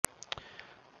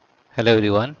Hello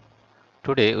everyone.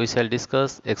 Today we shall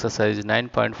discuss exercise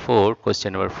 9.4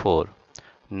 question number 4.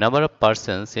 Number of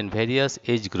persons in various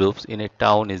age groups in a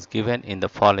town is given in the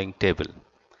following table.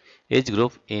 Age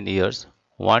group in years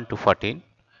 1 to 14,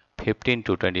 15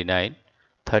 to 29,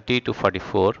 30 to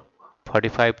 44,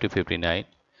 45 to 59,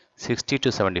 60 to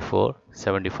 74,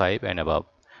 75 and above.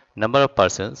 Number of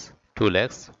persons 2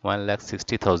 lakhs, 1 lakh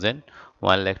 60,000,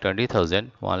 1 lakh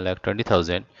 20,000, 1 lakh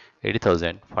 20,000,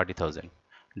 80,000, 40,000.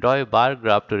 Draw a bar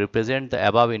graph to represent the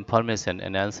above information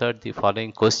and answer the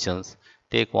following questions.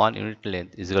 Take 1 unit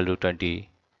length is equal to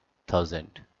 20,000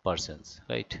 persons,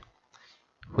 right?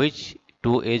 Which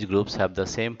two age groups have the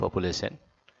same population?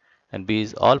 And B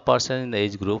is all persons in the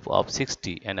age group of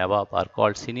 60 and above are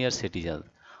called senior citizens.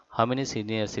 How many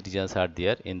senior citizens are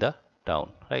there in the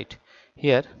town, right?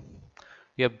 Here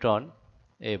we have drawn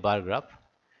a bar graph.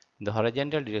 In the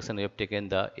horizontal direction we have taken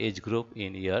the age group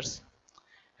in years,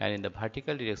 and in the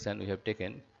vertical direction we have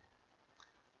taken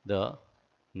the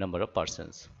number of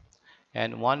persons.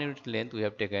 And 1 unit length we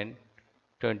have taken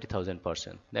 20,000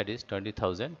 persons, that is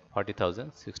 20,000,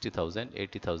 40,000, 60,000,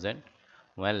 80,000,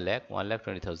 1 lakh, 1 lakh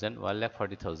 20,000, 1 lakh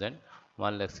 40,000,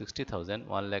 1 lakh 60,000,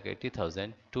 1 lakh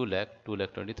 80,000, 2 lakh, 2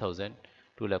 lakh 20,000,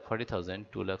 2 lakh 40,000,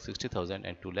 2 lakh 60,000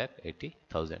 and 2 lakh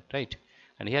 80,000, right?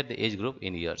 And here the age group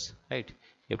in years, right?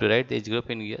 You have to write the age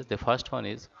group in years. The first one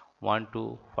is 1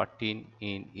 to 14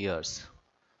 in years.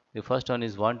 The first one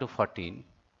is 1 to 14.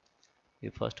 The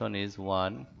first one is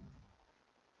 1.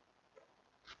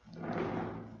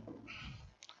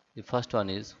 The first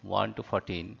one is 1 to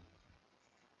 14,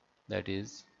 that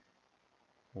is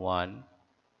 1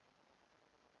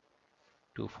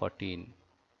 to 14,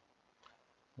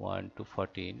 1 to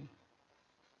 14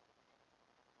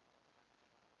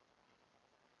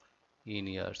 in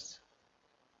years.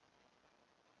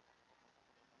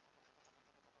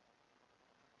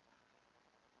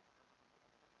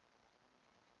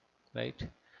 Right?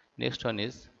 Next one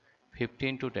is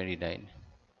 15 to 29,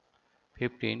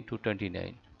 15 to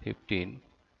 29, 15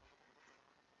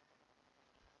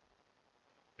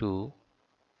 to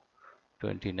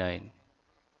 29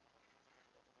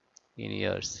 in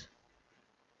years.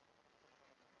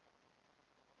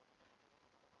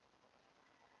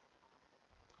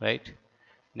 Right?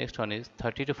 Next one is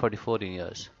 30 to 44 in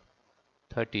years.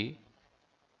 30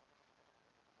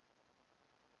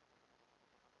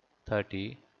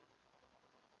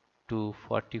 to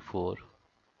 44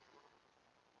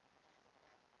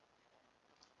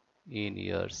 in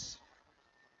years.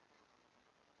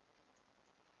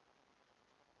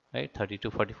 Right? 30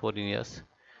 to 44 in years.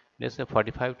 Next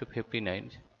 45 to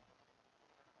 59,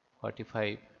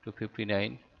 45 to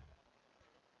 59,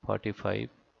 45,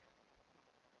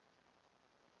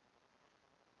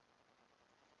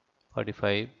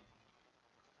 45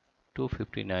 to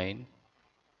 59,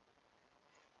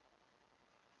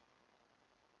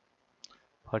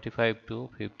 45 to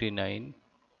 59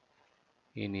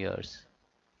 in years,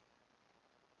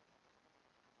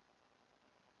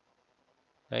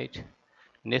 right?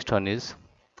 Next one is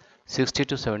 60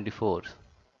 to 74,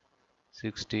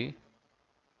 60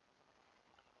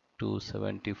 to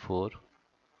 74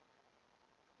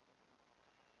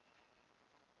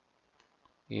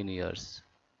 in years,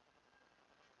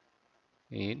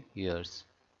 and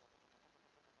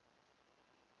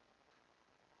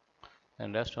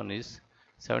last one is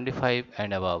 75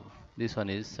 and above. This one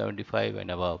is 75 and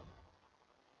above,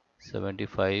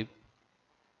 75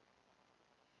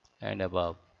 and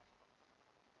above.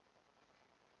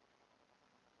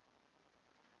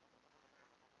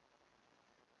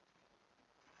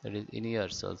 That is in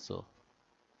years also,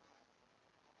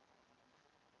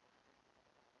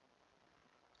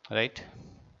 right?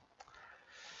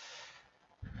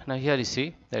 Now here you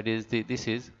see that is this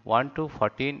is 1 to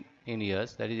 14 in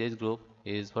years, that is age group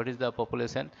is what is the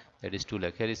population, that is 2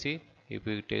 lakh. Here you see if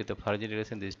we take the first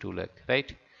generation, this is 2 lakh,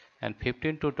 right? And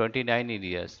 15 to 29 in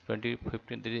years, 15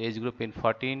 the age group in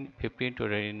 14, 15 to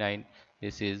 29,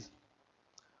 this is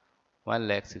 1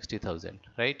 lakh 60,000,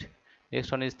 right?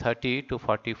 Next one is 30 to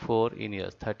 44 in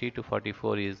years, 30 to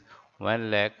 44 is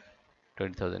 1 lakh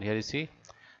 20,000. Here you see,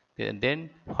 then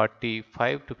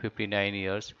 45 to 59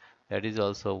 years, that is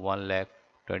also 1 lakh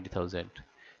 20,000.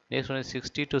 Next one is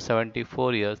 60 to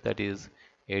 74 years, that is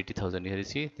 80,000. Here you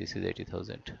see, this is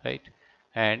 80,000, right?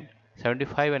 And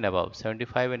 75 and above,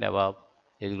 75 and above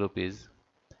age group is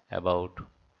about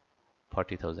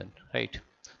 40,000, right?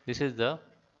 This is the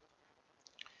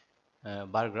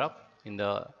bar graph. In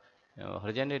the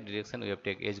horizontal direction we have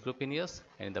take age group in years,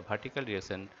 and in the vertical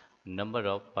direction number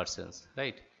of persons,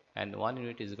 right? and 1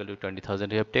 unit is equal to 20,000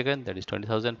 we have taken, that is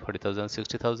 20,000, 40,000,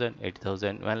 60,000,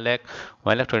 80,000, 1 lakh,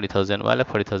 1 lakh 20,000, 1 lakh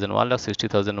 40,000, 1 lakh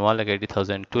 60,000, 1 lakh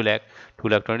 80,000, 2 lakh, 2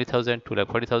 lakh 20,000, 2 lakh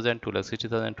 40,000, 2 lakh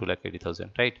 60,000, 2 lakh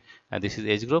 80,000, right? And this is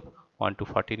age group 1 to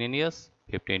 14 in years,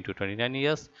 15 to 29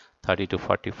 years, 30 to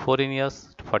 44 in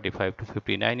years, 45 to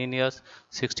 59 in years,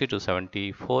 60 to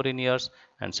 74 in years,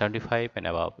 and 75 and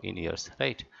above in years,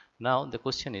 right? Now the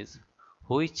question is,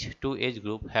 which two age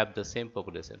group have the same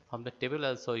population? From the table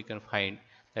also you can find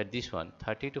that this one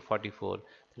 30 to 44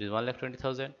 that is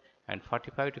 1,20,000 and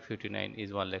 45 to 59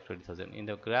 is 1,20,000. In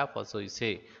the graph also you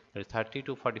say that 30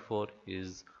 to 44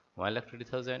 is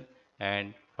 1,20,000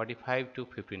 and 45 to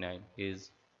 59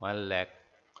 is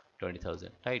 1,20,000,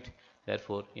 right?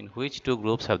 Therefore, in which two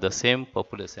groups have the same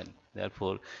population?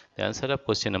 Therefore, the answer of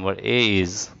question number A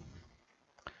is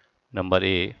number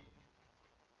A.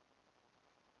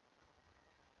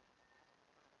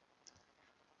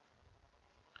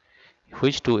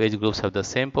 Which two age groups have the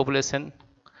same population?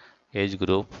 Age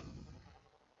group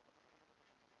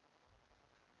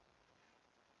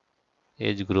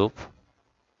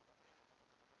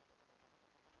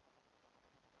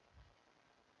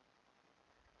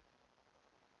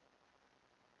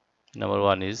number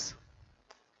 1 is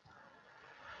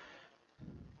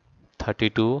 30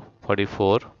 to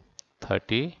 44,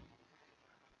 30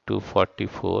 to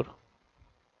 44,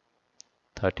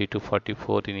 30 to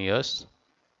 44 in years,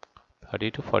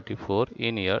 30 to 44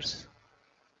 in years,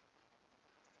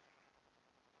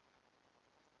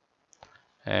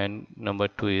 and number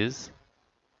 2 is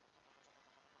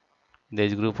the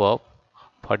age group of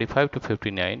 45 to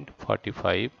 59,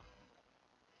 45,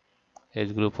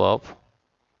 age group of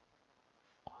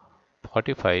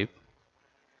 45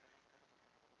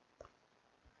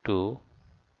 to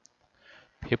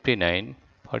 59,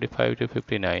 45 to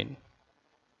 59,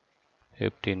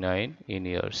 59 in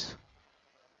years.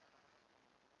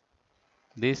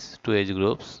 These two age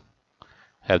groups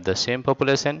have the same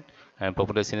population, and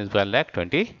population is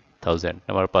 1,20,000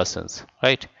 number of persons,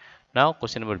 right? Now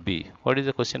question number B. What is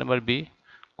the question number B?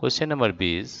 Question number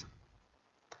B is,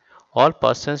 all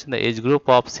persons in the age group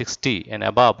of 60 and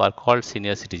above are called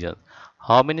senior citizens.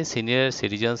 How many senior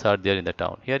citizens are there in the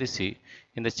town? Here you see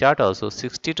in the chart also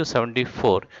 60 to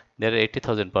 74 there are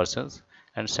 80,000 persons,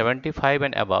 and 75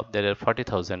 and above there are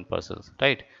 40,000 persons,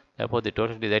 right? Therefore the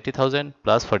total is 80,000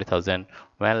 plus 40,000,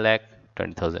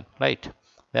 1,20,000, right?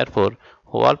 Therefore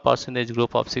all percentage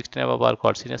group of 60 and above are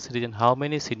called senior citizen. How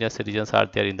many senior citizens are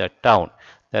there in the town?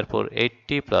 Therefore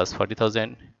 80 plus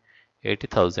 40,000,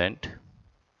 80,000,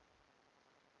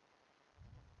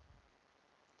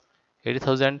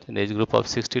 80,000 in the age group of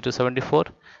 60 to 74,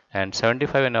 and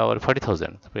 75 and over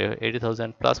 40,000. So we have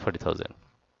 80,000 plus 40,000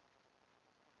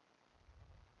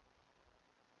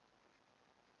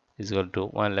 is equal to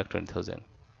 1,20,000.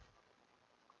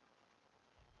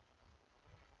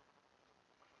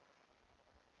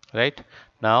 Right?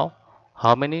 Now,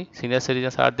 how many senior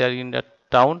citizens are there in the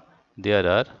town? There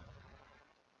are,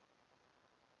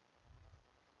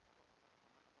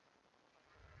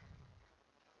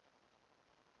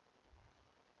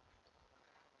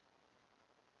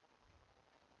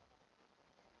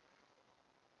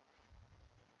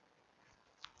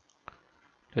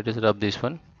 let us rub this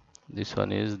one. This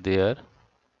one is there.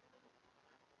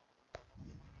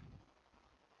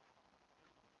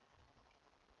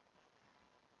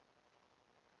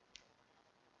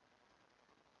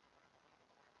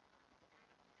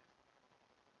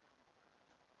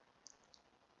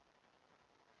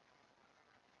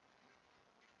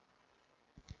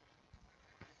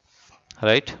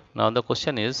 Right? Now the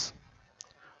question is,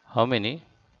 how many?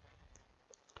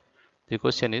 The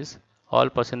question is, all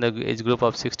persons in the age group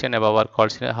of 60 and above are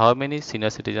called senior. How many senior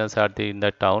citizens are there in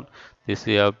the town? This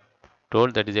we have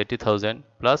told, that is 80,000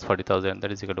 plus 40,000, that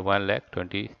is equal to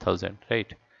 1,20,000,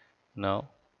 right? Now,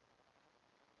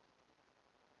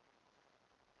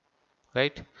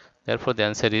 right? Therefore, the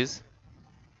answer is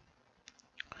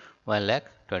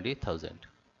 1,20,000.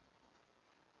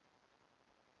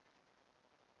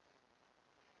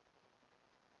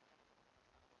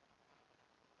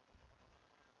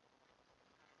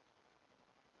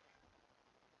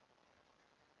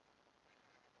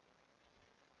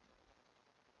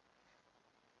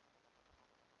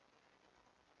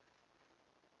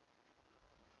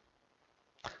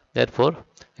 Therefore,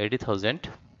 80,000.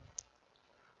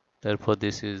 Therefore,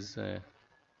 this is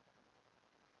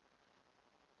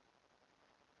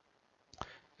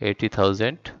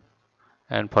 80,000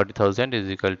 and 40,000 is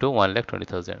equal to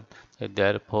 1,20,000.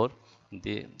 Therefore,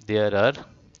 there are.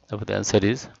 Therefore, the answer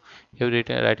is, you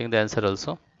writing the answer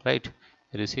also, right?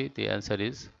 You see the answer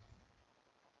is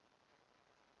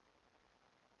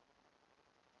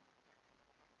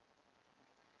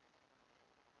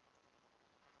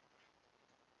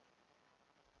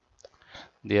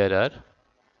there are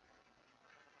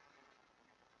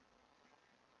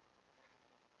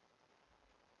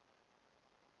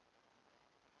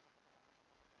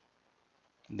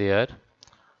there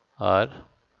are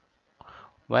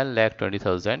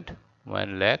 1,20,000,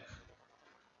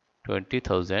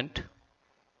 1,20,000,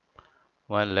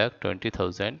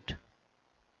 1,20,000.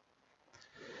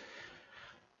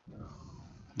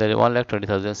 There are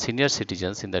 1,20,000 senior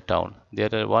citizens in the town. There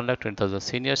are 1,20,000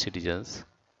 senior citizens,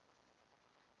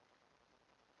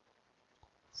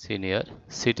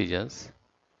 citizens,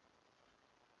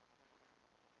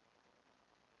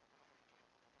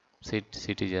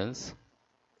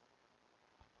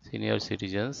 senior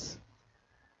citizens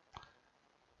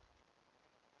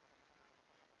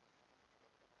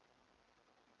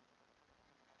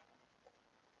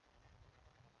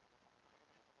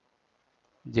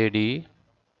JD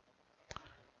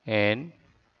and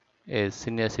as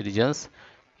senior citizens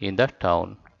in the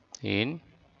town. In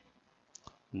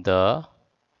the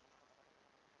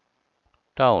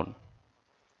town,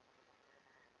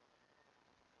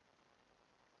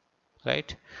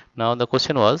 right? Now the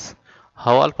question was,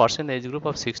 how all person age group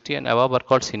of 60 and above are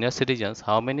called senior citizens?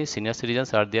 How many senior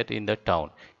citizens are there in the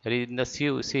town? Here in the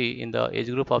CUC, in the age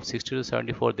group of 60 to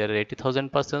 74, there are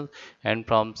 80,000 persons, and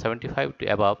from 75 to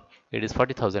above, it is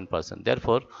 40,000 persons.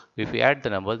 Therefore, if we add the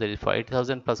numbers, that is for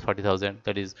 80,000 plus 40,000,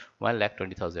 that is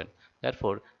 1,20,000.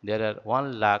 Therefore, there are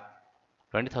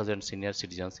 1,20,000 senior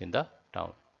citizens in the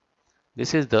town.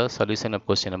 This is the solution of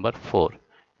question number 4.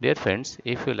 Dear friends,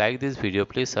 if you like this video,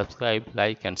 please subscribe,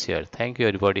 like and share. Thank you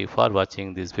everybody for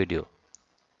watching this video.